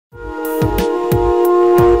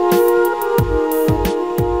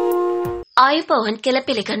ආයුබෝවන් කියලා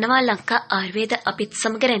පිළිගන්නවා ලංකා ආයුර්වේද අපිත්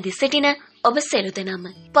සමග රැඳී සිටින ඔබ සියලු දෙනාම.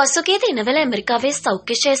 පසුගිය දිනවල ඇමරිකාවේ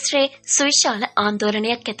සෞඛ්‍ය ක්ෂේත්‍රයේ සුවිශාල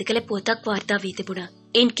ආందోලනයක් ඇති කළ පුවතක් වාර්තා වී තිබුණා.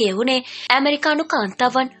 ඉන් කියවුනේ ඇමරිකානු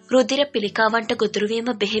කාන්තාවන් රුධිර පිළිකාවන්ට ගොදුරු වීම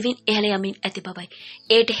බෙහෙවින් ඉහළ යමින් ඇති බවයි.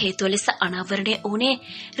 ඒට හේතුව ලෙස අනාවරණය වුණේ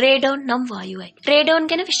රේඩෝන් නම් වායුවයි. රේඩෝන්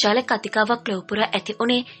ගැන විශාල කතිකාවක් ලොව පුරා ඇති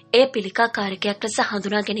උනේ ඒ පිළිකා කාරකයක් ලෙස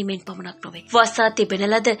හඳුනා ගැනීමෙන් පමණක් නොවේ. වසා තිබෙන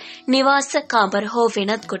ලද නිවාස කාමර හෝ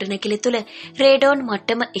වෙනත් ගොඩනැගිලි තුළ රේඩෝන්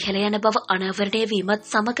මට්ටම ඉහළ යන බව අනාවරණය වීමත්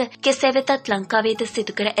සමග කෙසේ වෙතත් ලංකාවේද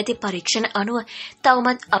සිදු කර ඇති පරීක්ෂණ අනුව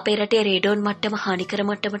තවමත් අපේ රටේ රේඩෝන් මට්ටම හානිකර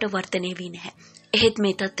මට්ටමට වර්ධනය වී නැහැ. එහෙත්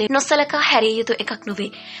මේ තත්ත්වය නොසලකා හැරිය යුතු එකක්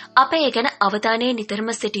නොවේ. අප ඒ ගැන අවධානය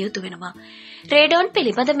නිතරම සිටිය යුතු වෙනවා. රේඩෝන්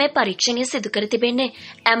පිළිබඳ මේ පරීක්ෂණය සිදු කර තිබෙන්නේ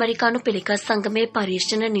ඇමරිකානු පිළිකා සංගමේ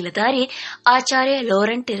පරීක්ෂණ නිලධාරී ආචාර්ය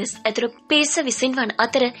ලෝරන් ටෙරස් ඇතුළු පිරිස විසින් වන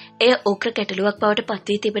අතර එය උග්‍ර ගැටලුවක් බවට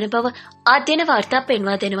පත්වී තිබෙන බව අධ්‍යයන වාර්තා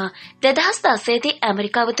පෙන්වා දෙනවා. 2016 දී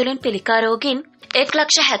ඇමරිකාව තුළින් පිළිකා රෝගීන්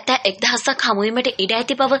 1,71,000ක් හමුවීමට ඉඩ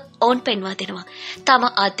ඇති බව ඔවුන් පෙන්වා දෙනවා. තම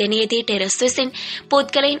අධ්‍යයනයේදී ටෙරස් විසින්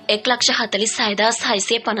පුද්ගලයන්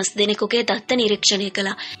 1,46,650 දෙනෙකුගේ දත්ත නිරීක්ෂණය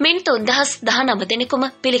කළා. මින් 3,019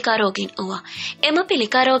 දෙනෙකුම පිළිකා රෝගීන් වූවා. එම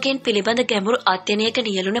පිළිකා රෝගීන් පිළිබඳ ගැඹුරු අධ්‍යයනයක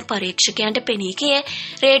නියැලුණ පරීක්ෂකයන්ට පෙනී ගියේ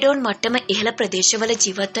රේඩෝන් මට්ටම ඉහළ ප්‍රදේශවල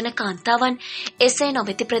ජීවත්වන කාන්තාවන් එසේ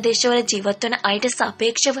නොමැති ප්‍රදේශවල ජීවත්වන අයට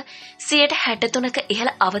සාපේක්ෂව 63%ක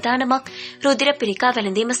ඉහළ අවදානමක් රුධිර පිළිකා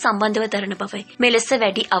වැළඳීම සම්බන්ධව දරන බවයි. මෙලෙස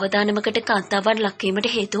වැඩි අවදානමකට කාන්තාවන්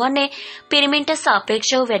ලක්වීමට හේතු වන්නේ පිරිමින්ට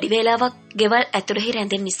සාපේක්ෂව වැඩි වේලාවක් ගෙවල් ඇතුළෙහි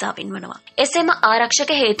රැඳෙන නිසා වෙනවා. එසේම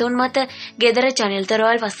ආරක්ෂක හේතුන් මත ගෙදර ජනෙල්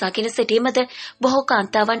දොරවල් වසාගෙන සිටීමද බොහෝ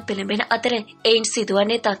කාන්තාවන් පෙළඹෙන අතර එයින්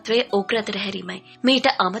සිදුවන්නේ තත්ත්වයේ උග්‍රතර හැරීමයි. මීට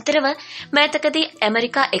අමතරව මෑතකදී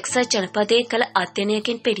ඇමරිකා එක්සත් ජනපදයේ කළ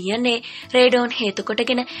අධ්‍යයනයකින් පෙනියන්නේ රේඩෝන් හේතු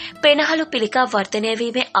කොටගෙන පෙනහළු පිළිකා වර්ධනය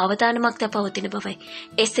වීමේ අවදානමක්ද පවතින බවයි.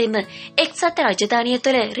 එසේම එක්සත් රාජධානිය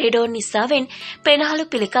තුළ රේඩෝන් නිසාවෙන් පෙනහළු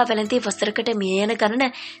පිළිකා වැළඳී වසරකට මිය යන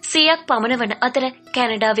ගණන 100ක් පමණ වන අතර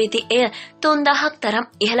කැනඩාවේදී එය 3,000ක් තරම්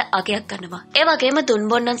ඉහළ අගයක් ගන්නවා. ඒ වගේම දුන්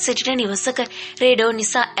බොන්නන් සිටින නිවසක රේඩෝන්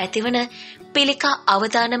නිසා ඇතිවන පිළිකා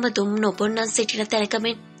අවදානම දුම් නොබොන්නන් සිටින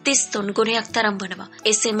තැනකමින් 33 ගුණයක් තරම් වනවා.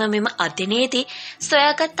 එසේම මෙම අධ්‍යයනයේදී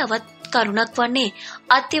සොයාගත් තවත් කරුණක් වන්නේ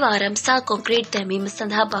අතිවාරම් සහ කොන්ක්‍රීට් දැමීම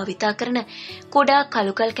සඳහා භාවිතා කරන කුඩා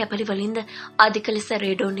කළුකල් කැපලි වලින්ද අධික ලෙස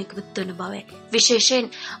රේඩෝන් නිකුත් වන බවයි. විශේෂයෙන්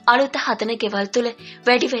අලුත හදන ගෙවල් තුළ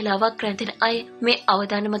වැඩි වේලාවක් රැඳෙන අය මේ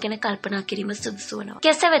අවදානම ගැන කල්පනා කිරීම සුදුසු වෙනවා.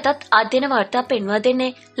 කෙසේ වෙතත් අධ්‍යයන වාර්තා පෙන්වා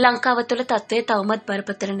දෙන්නේ ලංකාව තුළ තත්ත්වය තවමත්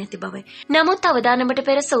බරපතල නැති බවයි. නමුත් අවදානමට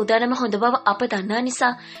පෙර සූදානම හොඳ බව අප දන්නා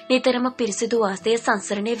නිසා නිතරම පිරිසිදු වාසය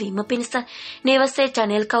සංසරණය වීම පිණිස නිවසේ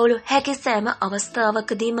ජනෙල් කවුළු හැකි සෑම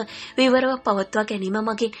අවස්ථාවකදීම විවරව පවත්වා ගැනීම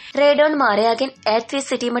මගින් රේඩෝන් මාරයාගෙන් ඈත් වී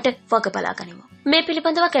සිටීමට වග බලා ගනිමු. මේ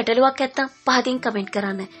පිළිබඳව ගැටලුවක් ඇත්නම් පහතින් කමෙන්ට්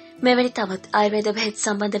කරන්න. මෙවැනි තවත් ආයුර්වේද බෙහෙත්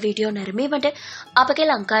සම්බන්ධ වීඩියෝ නැරඹීමට අපගේ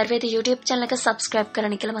ලංකා ආයුර්වේද YouTube channel එක subscribe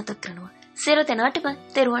කරන්න කියලා මතක් කරනවා. සියලු දෙනාටම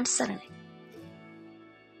තෙරුවන් සරණයි.